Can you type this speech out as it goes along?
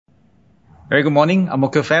Very good morning, Ang Mo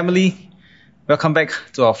Kio family. Welcome back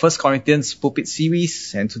to our First Corinthians pulpit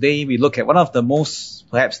series. And today we look at one of the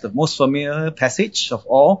perhaps the most familiar passage of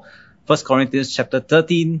all, First Corinthians chapter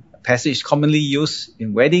 13, a passage commonly used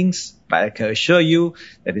in weddings. But I can assure you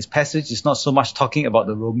that this passage is not so much talking about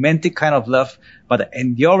the romantic kind of love, but the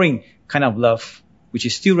enduring kind of love, which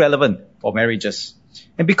is still relevant for marriages.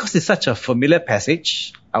 And because it's such a familiar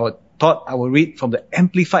passage, thought I would read from the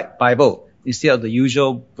Amplified Bible instead of the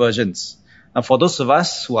usual versions. Now, for those of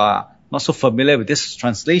us who are not so familiar with this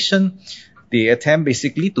translation, they attempt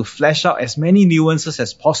basically to flesh out as many nuances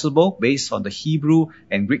as possible based on the Hebrew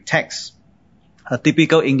and Greek text. A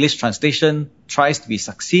typical English translation tries to be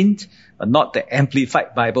succinct, but not the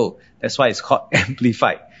Amplified Bible. That's why it's called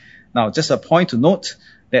Amplified. Now, just a point to note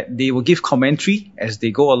that they will give commentary as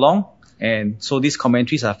they go along. And so these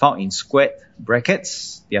commentaries are found in squared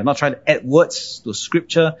brackets. They are not trying to add words to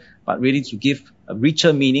scripture, but really to give a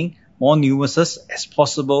richer meaning, more nuances as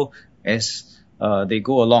possible as they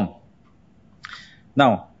go along.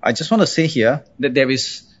 Now, I just want to say here that there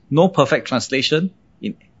is no perfect translation.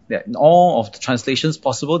 In all of the translations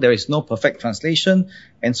possible, there is no perfect translation.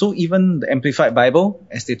 And so even the Amplified Bible,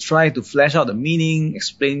 as they try to flesh out the meaning,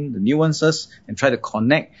 explain the nuances, and try to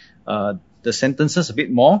connect the sentences a bit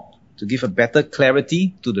more to give a better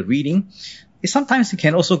clarity to the reading, sometimes it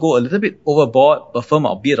can also go a little bit overboard, perform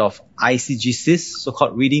a bit of eisegesis,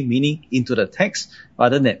 so-called reading meaning into the text,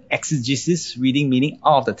 rather than exegesis, reading meaning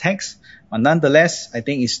out of the text. But nonetheless, I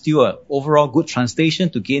think it's still an overall good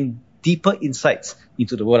translation to gain deeper insights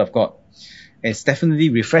into the Word of God. And it's definitely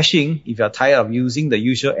refreshing if you're tired of using the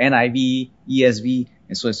usual NIV, ESV,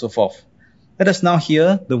 and so on and so forth. Let us now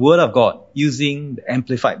hear the Word of God using the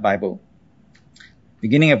Amplified Bible.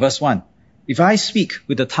 Beginning at verse 1. If I speak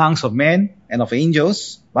with the tongues of men and of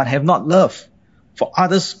angels, but have not love, for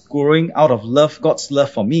others growing out of love, God's love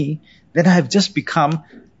for me, then I have just become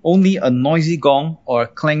only a noisy gong or a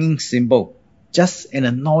clanging cymbal, just an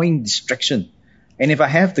annoying distraction. And if I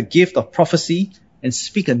have the gift of prophecy and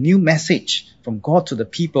speak a new message from God to the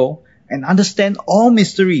people and understand all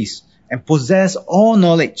mysteries and possess all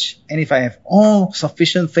knowledge, and if I have all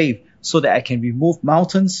sufficient faith so that I can remove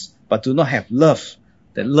mountains but do not have love,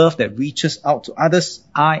 that love that reaches out to others,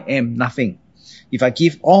 I am nothing. If I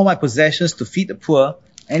give all my possessions to feed the poor,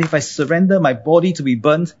 and if I surrender my body to be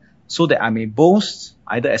burnt so that I may boast,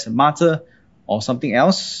 either as a martyr or something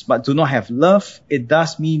else, but do not have love, it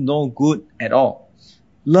does me no good at all.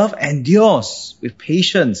 Love endures with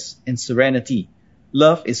patience and serenity.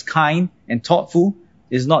 Love is kind and thoughtful,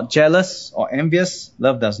 is not jealous or envious.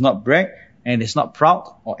 Love does not brag and is not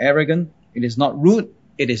proud or arrogant. It is not rude.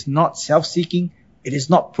 It is not self-seeking. It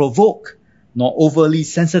is not provoked, nor overly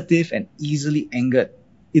sensitive and easily angered.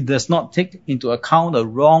 It does not take into account a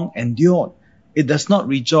wrong endured. It does not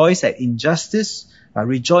rejoice at injustice, but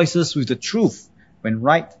rejoices with the truth when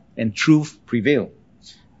right and truth prevail.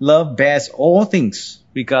 Love bears all things,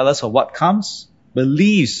 regardless of what comes,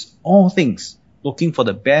 believes all things, looking for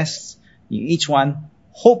the best in each one,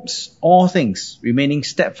 hopes all things, remaining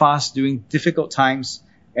steadfast during difficult times,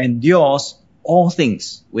 endures all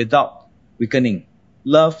things without weakening.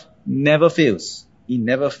 Love never fails. It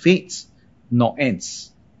never fades nor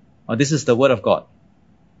ends. Now, this is the Word of God.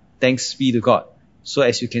 Thanks be to God. So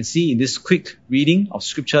as you can see in this quick reading of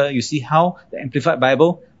Scripture, you see how the Amplified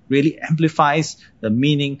Bible really amplifies the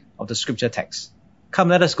meaning of the Scripture text. Come,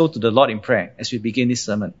 let us go to the Lord in prayer as we begin this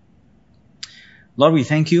sermon. Lord, we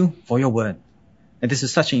thank you for your Word. And this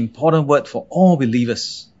is such an important word for all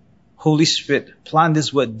believers. Holy Spirit, plant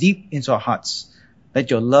this word deep into our hearts. Let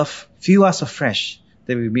your love fill us afresh,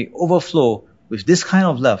 that we may overflow with this kind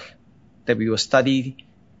of love that we will study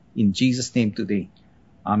in Jesus' name today.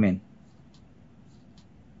 Amen.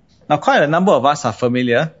 Now, quite a number of us are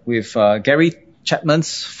familiar with Gary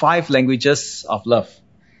Chapman's 5 Languages of Love.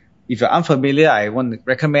 If you're unfamiliar, I want to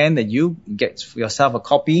recommend that you get for yourself a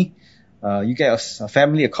copy. You get a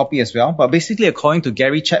family a copy as well. But basically, according to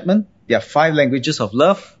Gary Chapman, there are 5 languages of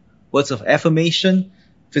love: words of affirmation,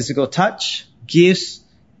 physical touch, gifts,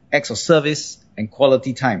 acts of service, and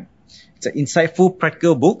quality time. It's an insightful,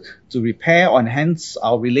 practical book to repair or enhance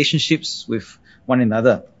our relationships with one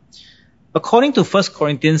another. According to 1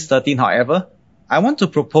 Corinthians 13, however, I want to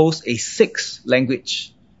propose a 6th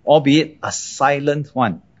language, albeit a silent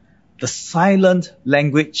one. The silent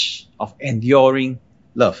language of enduring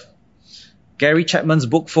love. Gary Chapman's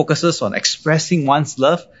book focuses on expressing one's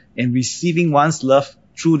love and receiving one's love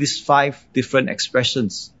through these 5 different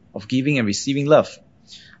expressions of giving and receiving love.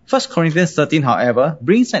 1 Corinthians 13, however,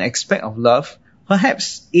 brings an aspect of love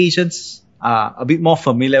perhaps Asians are a bit more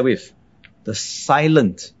familiar with. The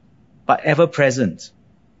silent but ever present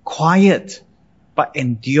quiet, but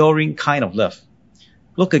enduring kind of love.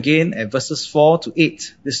 Look again at verses 4 to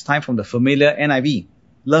 8, this time from the familiar NIV.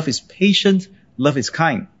 Love is patient, love is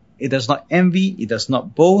kind. It does not envy, it does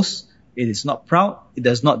not boast, it is not proud, it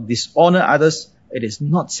does not dishonor others, it is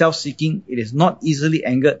not self-seeking, it is not easily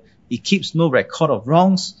angered, it keeps no record of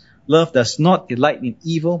wrongs. Love does not delight in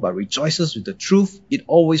evil, but rejoices with the truth. It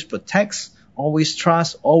always protects, always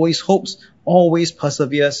trusts, always hopes, always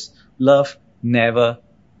perseveres. Love never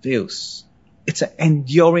fails. It's an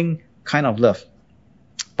enduring kind of love.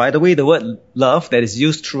 By the way, the word love that is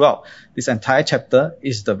used throughout this entire chapter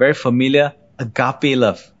is the very familiar agape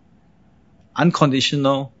love.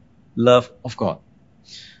 Unconditional love of God.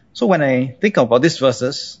 So when I think about these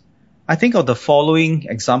verses, I think of the following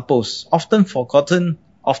examples, often forgotten,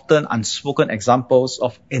 often unspoken examples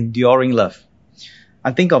of enduring love.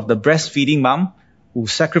 I think of the breastfeeding mom who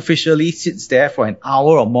sacrificially sits there for an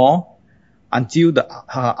hour or more until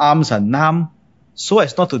her arms are numb, so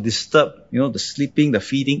as not to disturb, the sleeping, the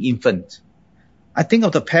feeding infant. I think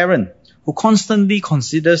of the parent who constantly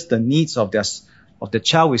considers the needs of the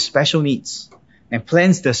child with special needs and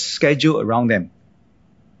plans their schedule around them.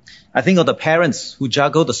 I think of the parents who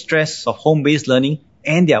juggle the stress of home-based learning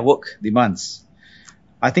and their work demands.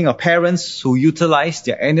 I think of parents who utilize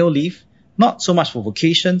their annual leave, not so much for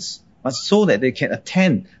vacations, but so that they can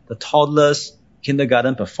attend the toddler's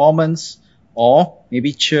kindergarten performance, or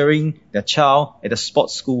maybe cheering their child at a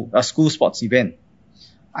school sports event.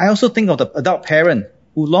 I also think of the adult parent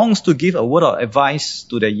who longs to give a word of advice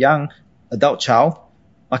to their young adult child,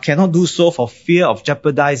 but cannot do so for fear of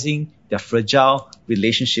jeopardizing their fragile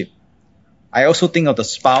relationship. I also think of the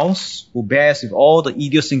spouse who bears with all the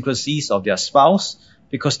idiosyncrasies of their spouse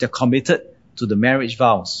because they're committed to the marriage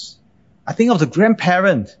vows. I think of the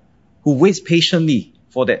grandparent who waits patiently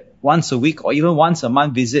for that once a week or even once a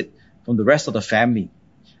month visit from the rest of the family.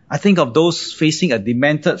 I think of those facing a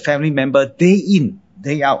demented family member day in,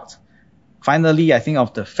 day out. Finally, I think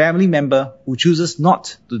of the family member who chooses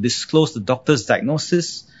not to disclose the doctor's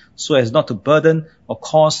diagnosis so as not to burden or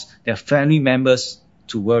cause their family members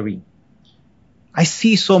to worry. I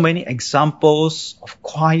see so many examples of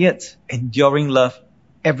quiet, enduring love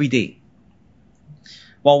every day.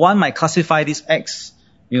 While one might classify these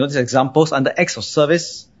examples under acts of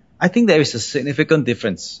service, I think there is a significant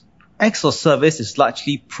difference. Acts of service is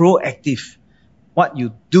largely proactive. What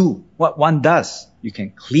you do, what one does. You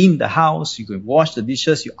can clean the house, you can wash the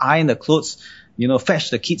dishes, you iron the clothes, fetch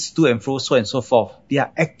the kids to and fro, so and so forth. They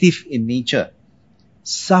are active in nature.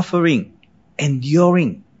 Suffering,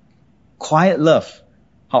 enduring, quiet love,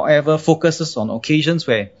 however, focuses on occasions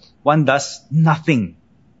where one does nothing.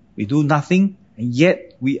 We do nothing, and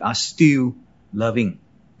yet we are still loving.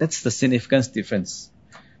 That's the significant difference.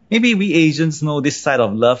 Maybe we Asians know this side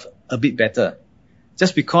of love a bit better.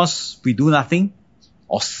 Just because we do nothing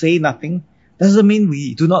or say nothing doesn't mean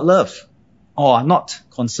we do not love or are not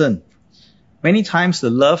concerned. Many times the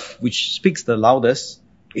love which speaks the loudest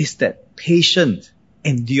is that patient,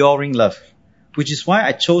 enduring love, which is why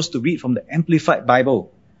I chose to read from the Amplified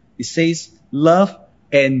Bible. It says, love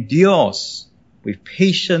endures with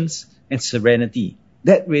patience and serenity.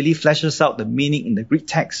 That really fleshes out the meaning in the Greek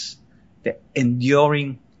text, the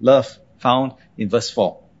enduring love found in verse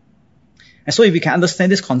 4. And so if we can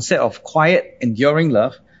understand this concept of quiet, enduring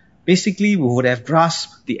love, basically we would have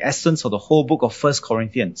grasped the essence of the whole book of 1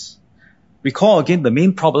 Corinthians. Recall again the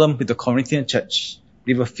main problem with the Corinthian church.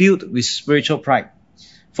 They were filled with spiritual pride.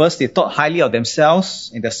 First, they thought highly of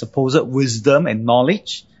themselves and their supposed wisdom and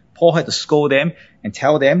knowledge. Paul had to scold them and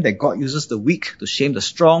tell them that God uses the weak to shame the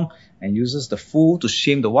strong and uses the fool to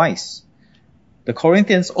shame the wise. The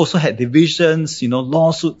Corinthians also had divisions,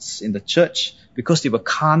 lawsuits in the church because they were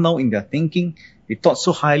carnal in their thinking. They thought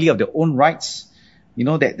so highly of their own rights,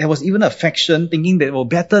 that there was even a faction thinking they were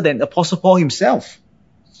better than Apostle Paul himself.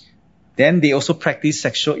 Then they also practiced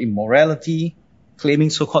sexual immorality, claiming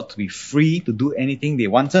so-called to be free to do anything they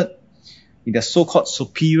wanted. In their so-called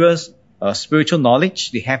superior spiritual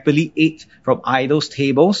knowledge, they happily ate from idols'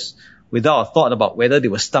 tables without a thought about whether they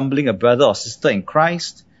were stumbling a brother or sister in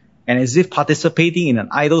Christ. And as if participating in an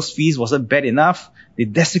idol's feast wasn't bad enough, they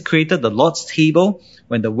desecrated the Lord's table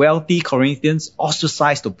when the wealthy Corinthians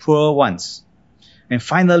ostracized the poorer ones. And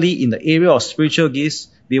finally, in the area of spiritual gifts,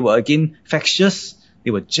 they were again factious.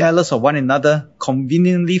 They were jealous of one another,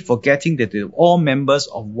 conveniently forgetting that they were all members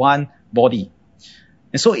of one body.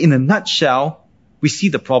 And so in a nutshell, we see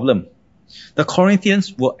the problem. The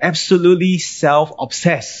Corinthians were absolutely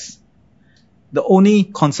self-obsessed. The only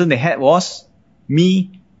concern they had was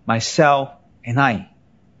me, myself, and I.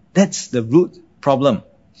 That's the root problem.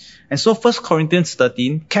 And so 1 Corinthians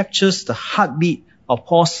 13 captures the heartbeat of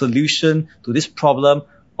Paul's solution to this problem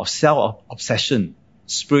of self-obsession,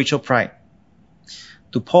 spiritual pride.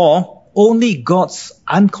 To Paul, only God's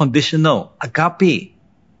unconditional, agape,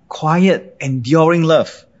 quiet, enduring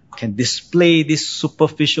love can display this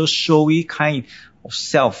superficial, showy kind of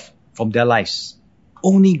self from their lives.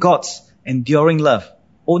 Only God's enduring love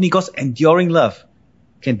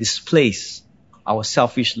can displace our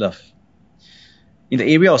selfish love. In the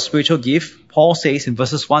area of spiritual gift, Paul says in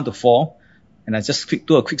verses 1 to 4, and I just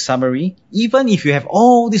do a quick summary, even if you have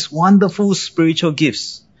all these wonderful spiritual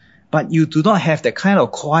gifts, but you do not have that kind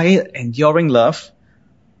of quiet, enduring love,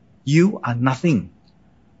 you are nothing.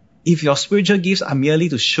 If your spiritual gifts are merely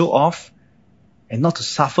to show off and not to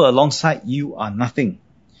suffer alongside, you are nothing.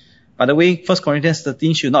 By the way, 1 Corinthians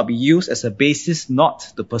 13 should not be used as a basis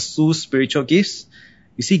not to pursue spiritual gifts.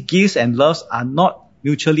 You see, gifts and loves are not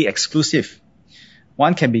mutually exclusive.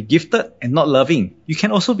 One can be gifted and not loving. You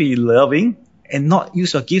can also be loving and not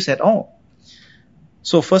use your gifts at all.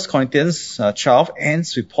 So 1 Corinthians 12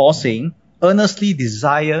 ends with Paul saying, earnestly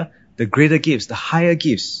desire the greater gifts, the higher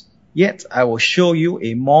gifts. Yet I will show you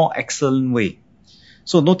a more excellent way.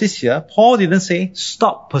 So notice here, Paul didn't say,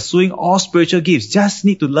 stop pursuing all spiritual gifts, just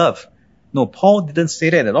need to love. No, Paul didn't say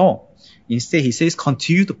that at all. Instead, he says,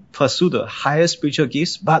 continue to pursue the higher spiritual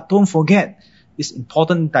gifts, but don't forget this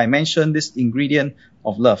important dimension, this ingredient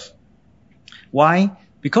of love. Why?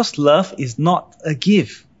 Because love is not a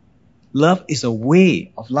gift. Love is a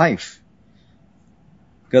way of life.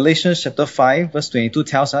 Galatians chapter 5 verse 22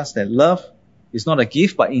 tells us that love is not a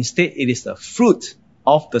gift, but instead it is the fruit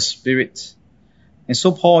of the Spirit. And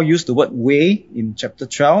so Paul used the word way in chapter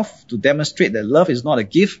 12 to demonstrate that love is not a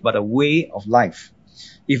gift, but a way of life.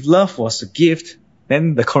 If love was a gift,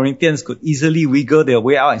 then the Corinthians could easily wiggle their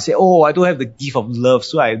way out and say, oh, I don't have the gift of love,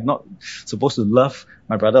 so I'm not supposed to love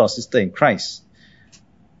my brother or sister in Christ.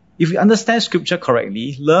 If you understand scripture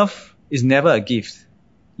correctly, love is never a gift.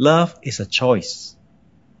 Love is a choice.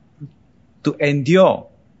 To endure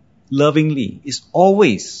lovingly is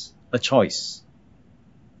always a choice.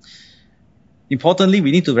 Importantly,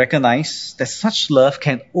 we need to recognize that such love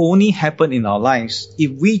can only happen in our lives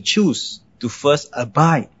if we choose to first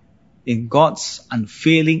abide in God's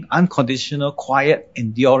unfailing, unconditional, quiet,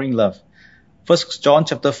 enduring love. 1 John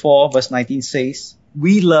chapter 4 verse 19 says,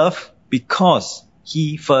 we love because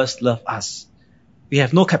He first loved us. We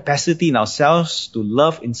have no capacity in ourselves to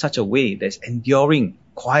love in such a way that's enduring,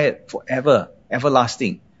 quiet, forever,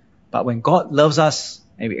 everlasting. But when God loves us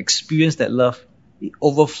and we experience that love, it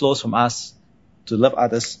overflows from us to love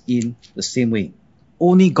others in the same way.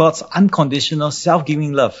 Only God's unconditional,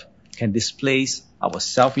 self-giving love can displace our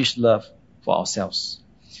selfish love for ourselves.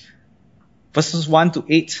 Verses 1 to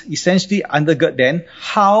 8 essentially undergird then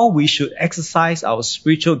how we should exercise our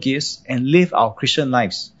spiritual gifts and live our Christian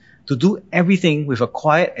lives, to do everything with a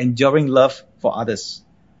quiet, enduring love for others.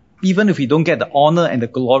 Even if we don't get the honor and the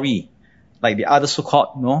glory like the other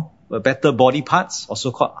so-called, better body parts or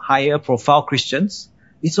so-called higher profile Christians,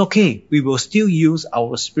 it's okay. We will still use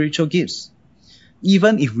our spiritual gifts.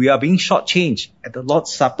 Even if we are being shortchanged at the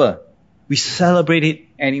Lord's Supper, we celebrate it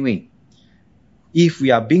anyway. If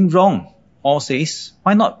we are being wrong, Paul says,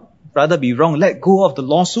 why not rather be wrong? Let go of the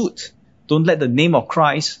lawsuit. Don't let the name of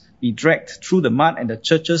Christ be dragged through the mud and the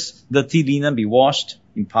church's dirty linen be washed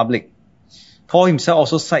in public. Paul himself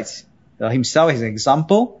also cites himself as an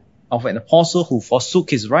example of an apostle who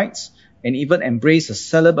forsook his rights and even embraced a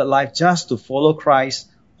celibate life just to follow Christ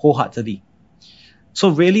wholeheartedly. So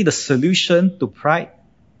really the solution to pride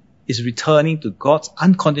is returning to God's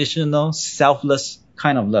unconditional, selfless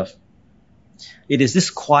kind of love. It is this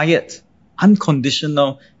quiet,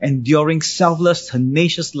 unconditional, enduring, selfless,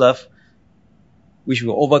 tenacious love which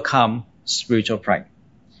will overcome spiritual pride.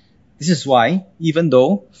 This is why, even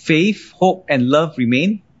though faith, hope, and love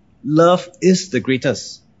remain, love is the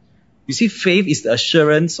greatest. You see, faith is the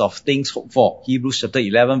assurance of things hoped for. Hebrews chapter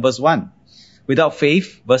 11 verse 1. Without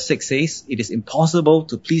faith, verse 6 says, it is impossible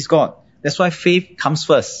to please God. That's why faith comes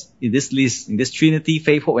first. In this list, in this Trinity,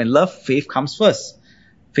 faith, hope, and love, faith comes first.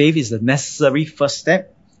 Faith is the necessary first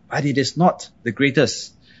step, but it is not the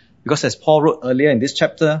greatest. Because as Paul wrote earlier in this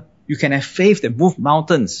chapter, you can have faith that moves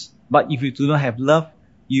mountains, but if you do not have love,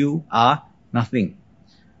 you are nothing.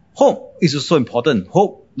 Hope is also important.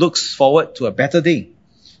 Hope looks forward to a better day.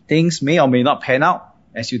 Things may or may not pan out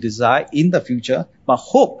as you desire in the future, but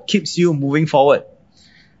hope keeps you moving forward.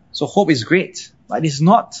 So hope is great, but it's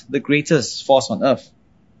not the greatest force on earth.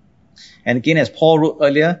 And again, as Paul wrote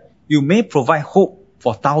earlier, you may provide hope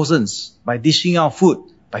for thousands by dishing out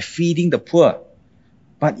food, by feeding the poor.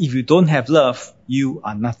 But if you don't have love, you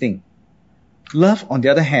are nothing. Love, on the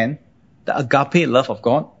other hand, the agape love of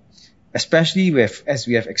God, especially as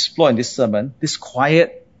we have explored in this sermon, this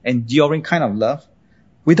quiet, enduring kind of love,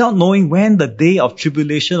 without knowing when the day of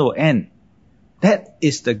tribulation will end. That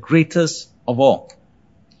is the greatest of all.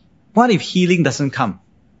 What if healing doesn't come?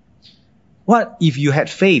 What if you had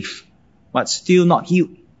faith, but still not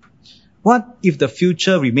healed? What if the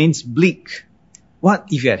future remains bleak? What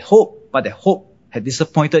if you had hope, but that hope had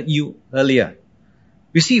disappointed you earlier?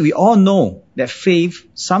 You see, we all know that faith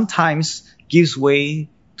sometimes gives way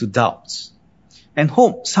to doubts, and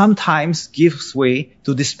hope sometimes gives way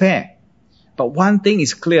to despair. But one thing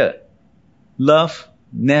is clear: love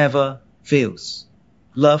never fails.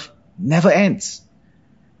 Love never ends.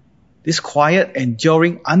 This quiet,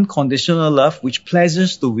 enduring, unconditional love which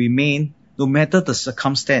pleasures to remain no matter the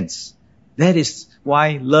circumstance. That is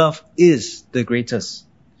why love is the greatest.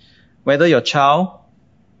 Whether your child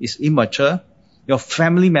is immature, your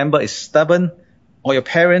family member is stubborn, or your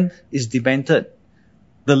parent is demented,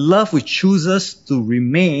 the love which chooses to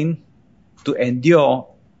remain, to endure,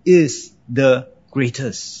 is the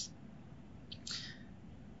greatest.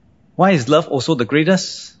 Why is love also the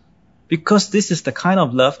greatest? Because this is the kind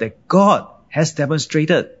of love that God has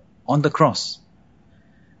demonstrated on the cross.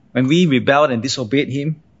 When we rebelled and disobeyed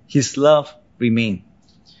Him, His love remained.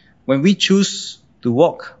 When we choose to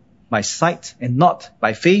walk by sight and not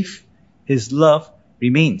by faith, His love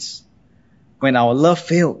remains. When our love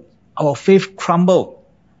failed, our faith crumbled,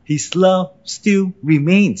 His love still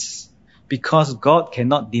remains, because God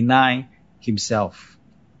cannot deny Himself.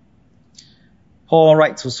 Paul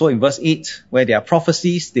writes also in verse 8, where there are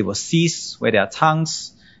prophecies, they will cease. Where there are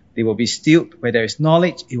tongues, they will be stilled. Where there is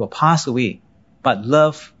knowledge, it will pass away. But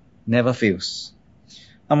love never fails.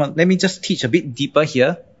 Now, let me just teach a bit deeper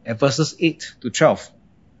here at verses 8 to 12.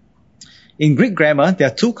 In Greek grammar, there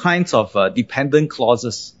are two kinds of dependent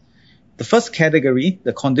clauses. The first category,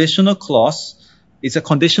 the conditional clause, is a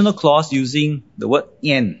conditional clause using the word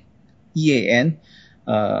en, E-A-N.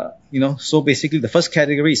 So basically the first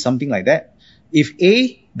category is something like that. If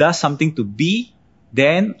A does something to B,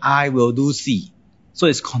 then I will do C. So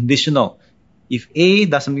it's conditional. If A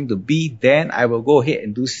does something to B, then I will go ahead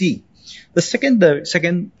and do C. The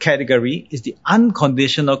second category is the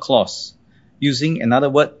unconditional clause, using another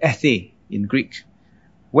word, ethe, in Greek.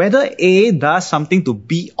 Whether A does something to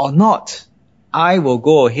B or not, I will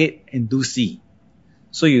go ahead and do C.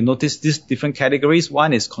 So you notice these different categories.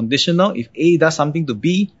 One is conditional. If A does something to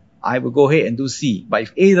B, I will go ahead and do C. But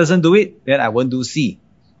if A doesn't do it, then I won't do C.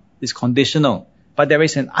 It's conditional. But there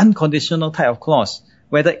is an unconditional type of clause.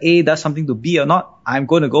 Whether A does something to B or not, I'm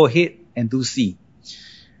going to go ahead and do C.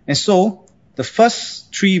 And so, the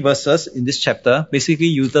first 3 verses in this chapter basically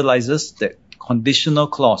utilizes the conditional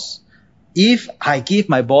clause. If I give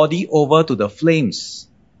my body over to the flames,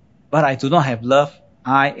 but I do not have love,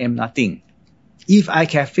 I am nothing. If I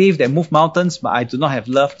have faith that move mountains, but I do not have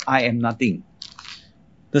love, I am nothing.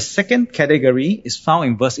 The second category is found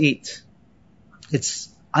in verse 8. It's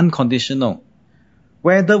unconditional.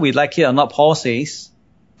 Whether we like it or not, Paul says,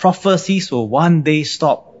 prophecies will one day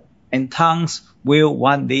stop and tongues will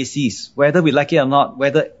one day cease. Whether we like it or not,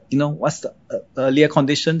 what's the earlier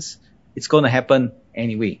conditions, it's going to happen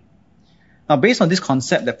anyway. Now, based on this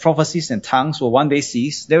concept that prophecies and tongues will one day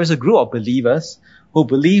cease, there is a group of believers who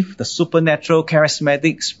believe the supernatural,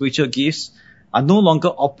 charismatic, spiritual gifts are no longer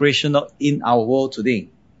operational in our world today.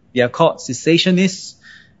 They are called cessationists,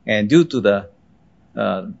 and due to the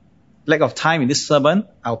lack of time in this sermon,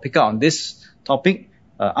 I'll pick up on this topic.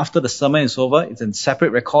 After the sermon is over, it's a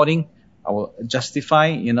separate recording. I will justify,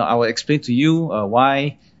 I will explain to you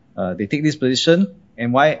why they take this position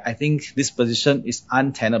and why I think this position is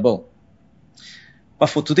untenable. But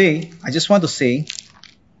for today, I just want to say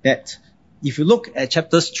that if you look at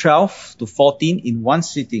chapters 12 to 14 in one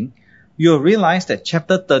sitting, you'll realize that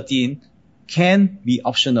chapter 13 can be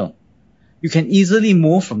optional. You can easily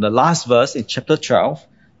move from the last verse in chapter 12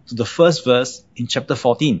 to the first verse in chapter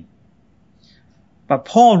 14. But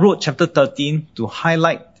Paul wrote chapter 13 to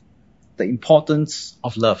highlight the importance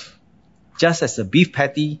of love, just as a beef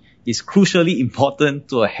patty is crucially important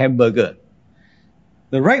to a hamburger.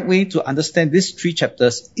 The right way to understand these 3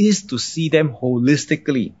 chapters is to see them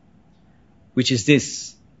holistically, which is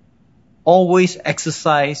this: always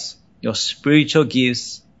exercise your spiritual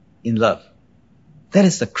gifts in love. That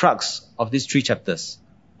is the crux of these 3 chapters.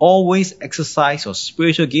 Always exercise your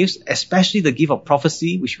spiritual gifts, especially the gift of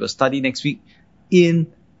prophecy, which we'll study next week,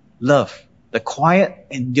 in love. The quiet,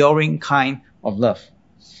 enduring kind of love.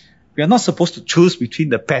 We are not supposed to choose between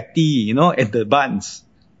the patty, and the buns.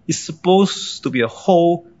 It's supposed to be a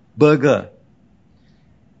whole burger.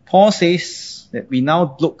 Paul says that we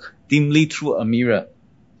now look dimly through a mirror,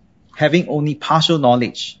 having only partial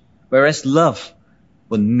knowledge. whereas love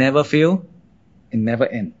will never fail and never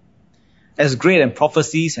end. As great as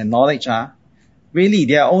prophecies and knowledge are, really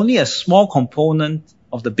they are only a small component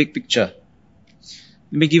of the big picture.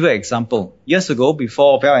 Let me give you an example. Years ago,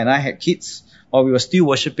 before Val and I had kids, while we were still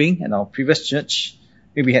worshipping at our previous church,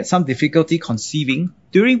 when we had some difficulty conceiving,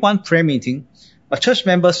 during one prayer meeting, a church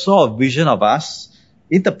member saw a vision of us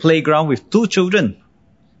in the playground with 2 children.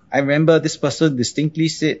 I remember this person distinctly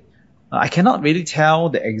said, I cannot really tell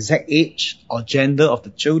the exact age or gender of the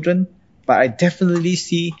children, but I definitely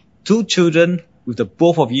see 2 children with the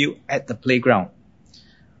both of you at the playground.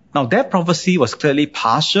 Now that prophecy was clearly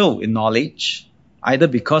partial in knowledge, either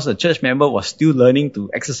because the church member was still learning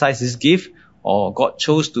to exercise his gift, or God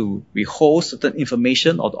chose to withhold certain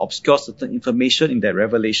information or to obscure certain information in that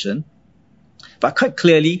revelation. But quite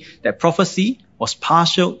clearly, that prophecy was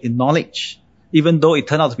partial in knowledge, even though it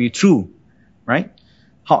turned out to be true, right?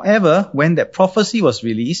 However, when that prophecy was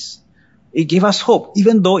released, it gave us hope,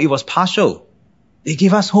 even though it was partial. It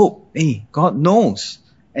gave us hope. Hey, God knows,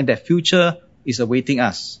 and that future is awaiting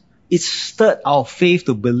us. It stirred our faith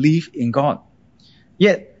to believe in God.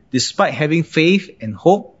 Yet, despite having faith and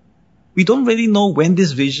hope, we don't really know when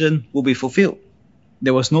this vision will be fulfilled.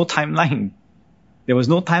 There was no timeline. There was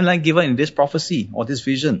no timeline given in this prophecy or this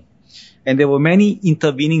vision. And there were many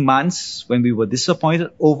intervening months when we were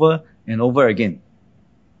disappointed over and over again.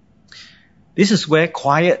 This is where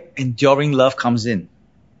quiet, enduring love comes in.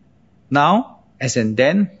 Now, as in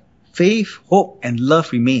then, faith, hope, and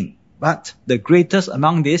love remain. But the greatest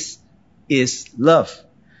among this is love.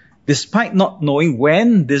 Despite not knowing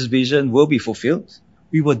when this vision will be fulfilled,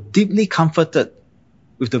 we were deeply comforted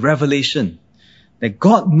with the revelation that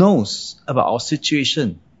God knows about our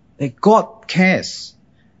situation, that God cares.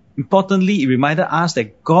 Importantly, it reminded us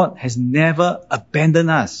that God has never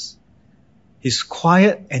abandoned us. His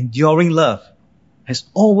quiet, enduring love has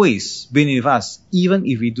always been with us, even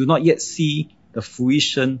if we do not yet see the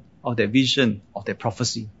fruition of that vision, of that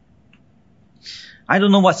prophecy. I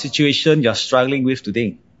don't know what situation you're struggling with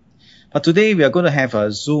today, but today we are going to have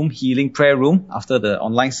a Zoom healing prayer room after the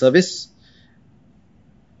online service.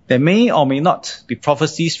 There may or may not be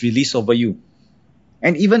prophecies released over you.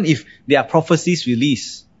 And even if there are prophecies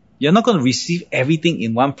released, you're not going to receive everything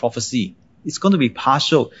in one prophecy. It's going to be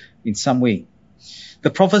partial in some way. The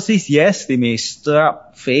prophecies, yes, they may stir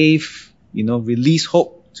up faith, release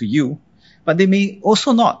hope to you, but they may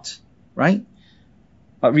also not, right?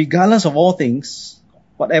 But regardless of all things,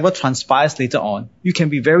 whatever transpires later on, you can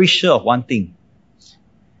be very sure of one thing,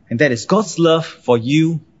 and that is God's love for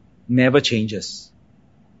you never changes.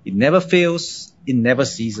 It never fails. It never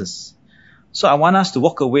ceases. So I want us to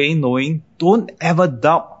walk away knowing, don't ever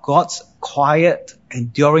doubt God's quiet,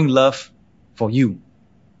 enduring love for you.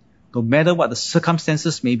 No matter what the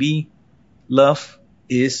circumstances may be, love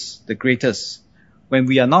is the greatest. When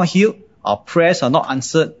we are not healed, our prayers are not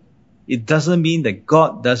answered, it doesn't mean that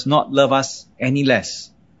God does not love us any less.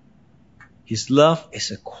 His love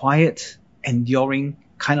is a quiet, enduring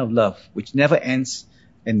kind of love, which never ends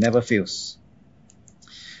and never fails.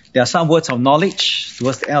 There are some words of knowledge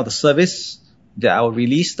towards the end of the service that I will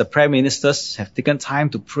release. The prayer ministers have taken time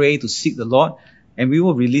to pray, to seek the Lord, and we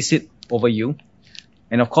will release it over you.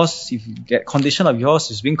 And of course, if that condition of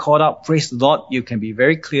yours is being called out, praise the Lord, you can be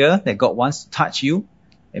very clear that God wants to touch you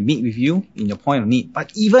and meet with you in your point of need.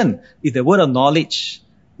 But even if the word of knowledge,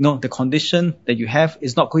 the condition that you have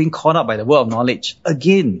is not being called out by the word of knowledge,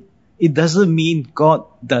 again, it doesn't mean God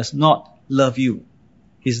does not love you.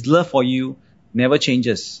 His love for you never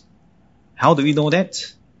changes. How do we know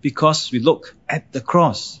that? Because we look at the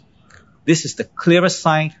cross. This is the clearest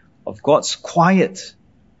sign of God's quiet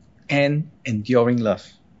and enduring love.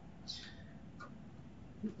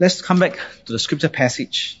 Let's come back to the scripture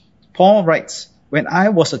passage. Paul writes, when I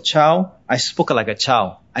was a child, I spoke like a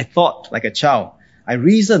child. I thought like a child. I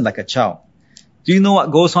reasoned like a child. Do you know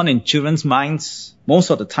what goes on in children's minds most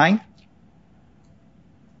of the time?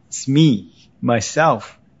 It's me,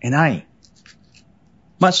 myself, and I.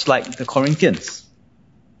 Much like the Corinthians,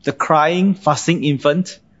 the crying, fussing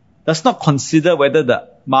infant does not consider whether the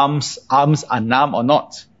mom's arms are numb or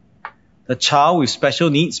not. The child with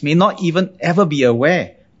special needs may not even ever be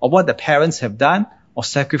aware of what the parents have done or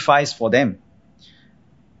sacrificed for them.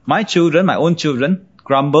 My own children,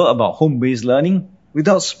 grumble about home-based learning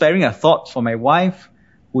without sparing a thought for my wife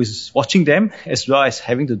who is watching them as well as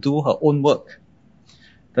having to do her own work.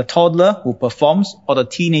 The toddler who performs or the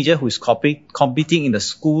teenager who is competing in the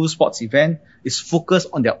school sports event is focused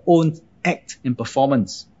on their own act and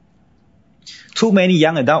performance. Too many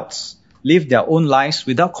young adults live their own lives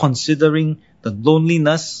without considering the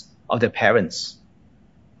loneliness of their parents.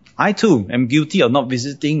 I too am guilty of not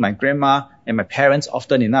visiting my grandma and my parents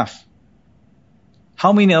often enough.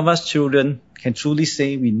 How many of us children can truly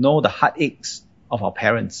say we know the heartaches of our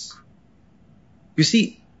parents? You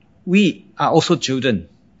see, we are also children,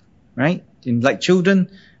 right? Like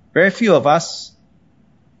children, very few of us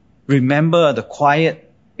remember the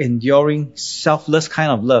quiet, enduring, selfless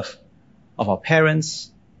kind of love of our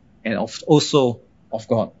parents and also of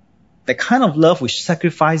God. The kind of love which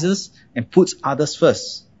sacrifices and puts others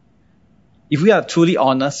first. If we are truly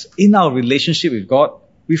honest in our relationship with God,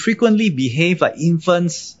 we frequently behave like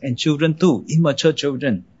infants and children too, immature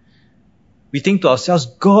children. We think to ourselves,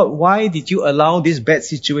 God, why did you allow this bad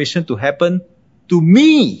situation to happen to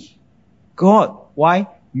me? God, why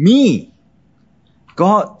me?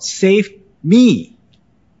 God, save me.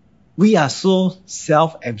 We are so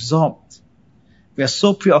self-absorbed. We are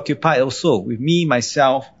so preoccupied also with me,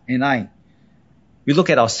 myself, and I. We look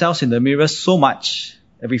at ourselves in the mirror so much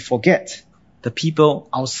that we forget the people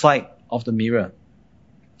outside of the mirror.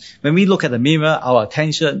 When we look at the mirror, our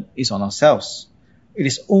attention is on ourselves. It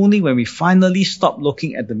is only when we finally stop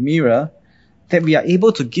looking at the mirror that we are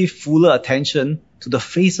able to give fuller attention to the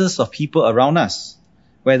faces of people around us,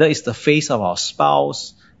 whether it's the face of our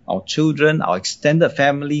spouse, our children, our extended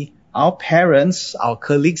family, our parents, our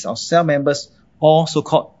colleagues, our cell members, or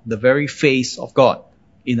so-called the very face of God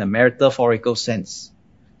in a metaphorical sense.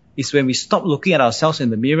 It's when we stop looking at ourselves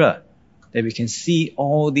in the mirror that we can see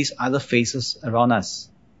all these other faces around us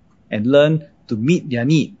and learn to meet their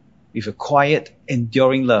need with a quiet,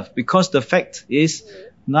 enduring love. Because the fact is,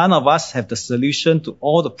 none of us have the solution to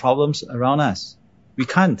all the problems around us. We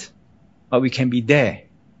can't. But we can be there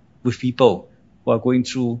with people who are going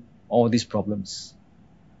through all these problems.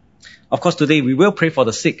 Of course, today we will pray for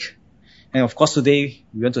the sick. And of course, today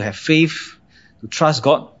we want to have faith to trust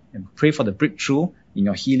God and pray for the breakthrough in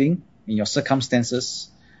your healing, in your circumstances.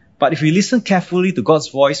 But if we listen carefully to God's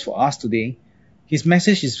voice for us today, His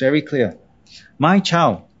message is very clear. My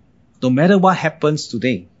child, no matter what happens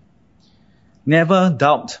today, never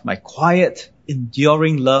doubt my quiet,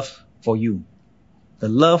 enduring love for you. The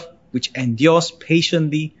love which endures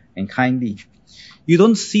patiently and kindly. You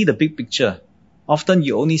don't see the big picture. Often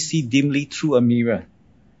you only see dimly through a mirror.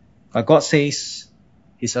 But God says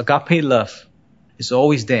His agape love is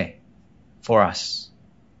always there for us.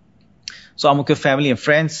 So Ang Mo Kio family and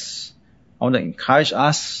friends, I want to encourage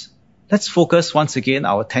us, let's focus once again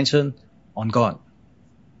our attention on God.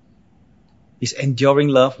 His enduring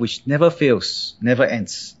love which never fails, never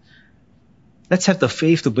ends. Let's have the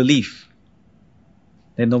faith to believe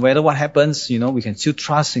that no matter what happens, we can still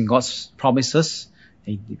trust in God's promises.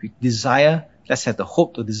 And if we desire, let's have the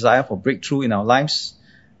hope to desire for breakthrough in our lives.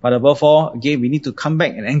 But above all, again, we need to come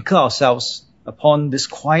back and anchor ourselves upon this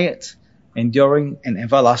quiet, enduring, and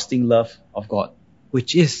everlasting love of God,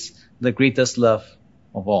 which is the greatest love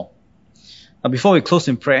of all. Now, before we close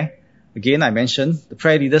in prayer, again, I mentioned the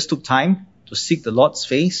prayer leaders took time to seek the Lord's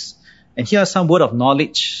face. And here are some words of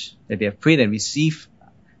knowledge that they have prayed and received,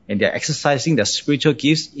 and they are exercising their spiritual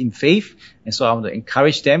gifts in faith. And so I want to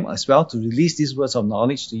encourage them as well to release these words of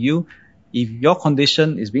knowledge to you. If your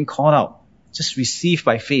condition is being called out, just receive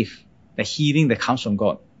by faith the healing that comes from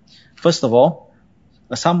God. First of all,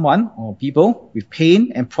 someone or people with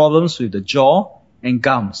pain and problems with the jaw and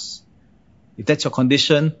gums. If that's your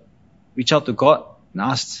condition, reach out to God and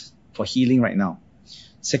ask for healing right now.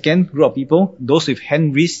 Second group of people, those with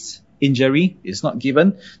hand-wrist injury, is not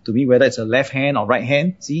given to me whether it's a left hand or right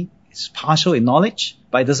hand. See, it's partial in knowledge,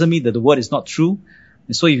 but it doesn't mean that the word is not true.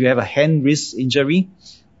 And so if you have a hand-wrist injury,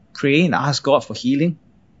 pray and ask God for healing.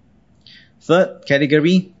 Third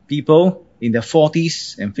category, people in their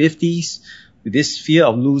 40s and 50s with this fear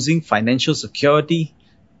of losing financial security.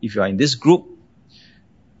 If you are in this group,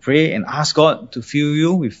 pray and ask God to fill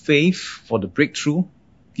you with faith for the breakthrough,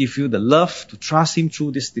 give you the love to trust Him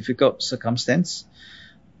through this difficult circumstance.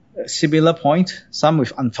 A similar point, some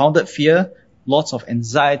with unfounded fear, lots of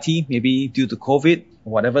anxiety, maybe due to COVID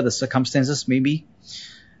or whatever the circumstances may be.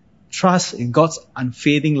 Trust in God's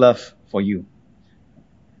unfailing love for you.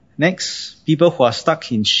 Next, people who are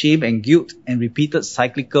stuck in shame and guilt and repeated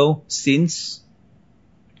cyclical sins.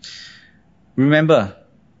 Remember,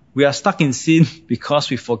 we are stuck in sin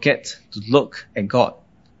because we forget to look at God.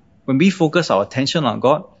 When we focus our attention on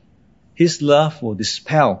God, His love will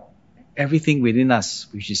dispel everything within us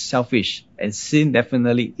which is selfish, and sin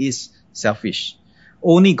definitely is selfish.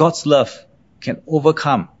 Only God's love can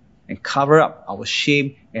overcome and cover up our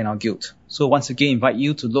shame and our guilt. So once again, I invite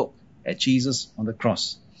you to look at Jesus on the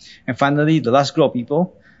cross. And finally, the last group of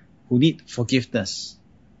people who need forgiveness.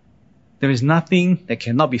 There is nothing that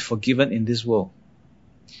cannot be forgiven in this world.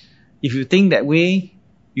 If you think that way,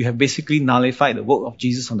 you have basically nullified the work of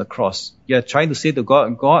Jesus on the cross. You are trying to say to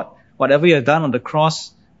God, God, whatever you have done on the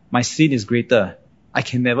cross, my sin is greater. I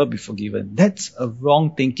can never be forgiven. That's a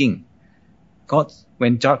wrong thinking. God,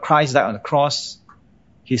 when Christ died on the cross,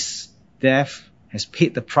 his death has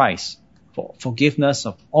paid the price for forgiveness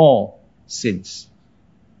of all sins.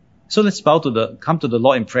 So let's come to the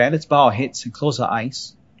Lord in prayer. Let's bow our heads and close our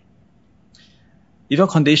eyes. If your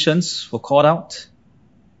conditions were called out,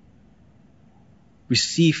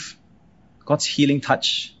 receive God's healing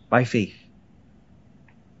touch by faith.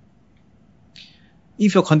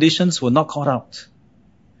 If your conditions were not called out,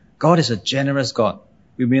 God is a generous God.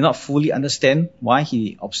 We may not fully understand why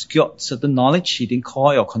He obscured certain knowledge. He didn't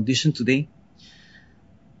call your condition today.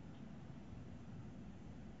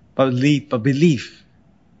 But believe.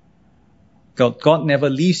 God never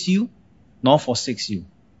leaves you nor forsakes you.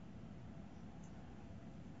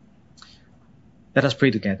 Let us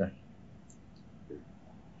pray together.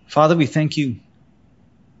 Father, we thank you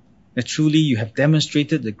that truly you have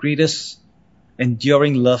demonstrated the greatest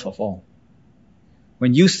enduring love of all.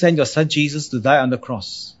 When you sent your son Jesus to die on the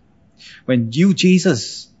cross, when you,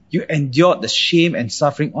 Jesus, you endured the shame and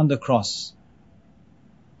suffering on the cross,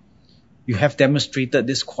 you have demonstrated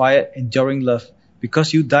this quiet, enduring love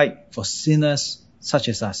because you died for sinners such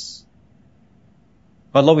as us.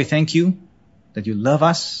 But Lord, we thank you that you love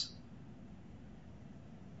us.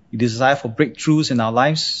 You desire for breakthroughs in our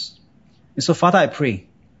lives. And so, Father, I pray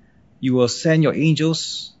you will send your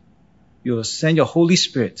angels, you will send your Holy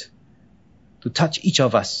Spirit to touch each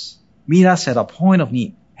of us, meet us at our point of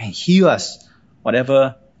need, and heal us,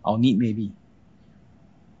 whatever our need may be.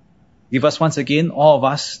 Give us once again, all of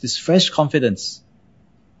us, this fresh confidence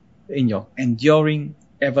in your enduring,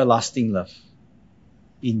 everlasting love.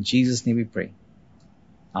 In Jesus' name we pray.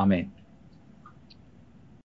 Amen.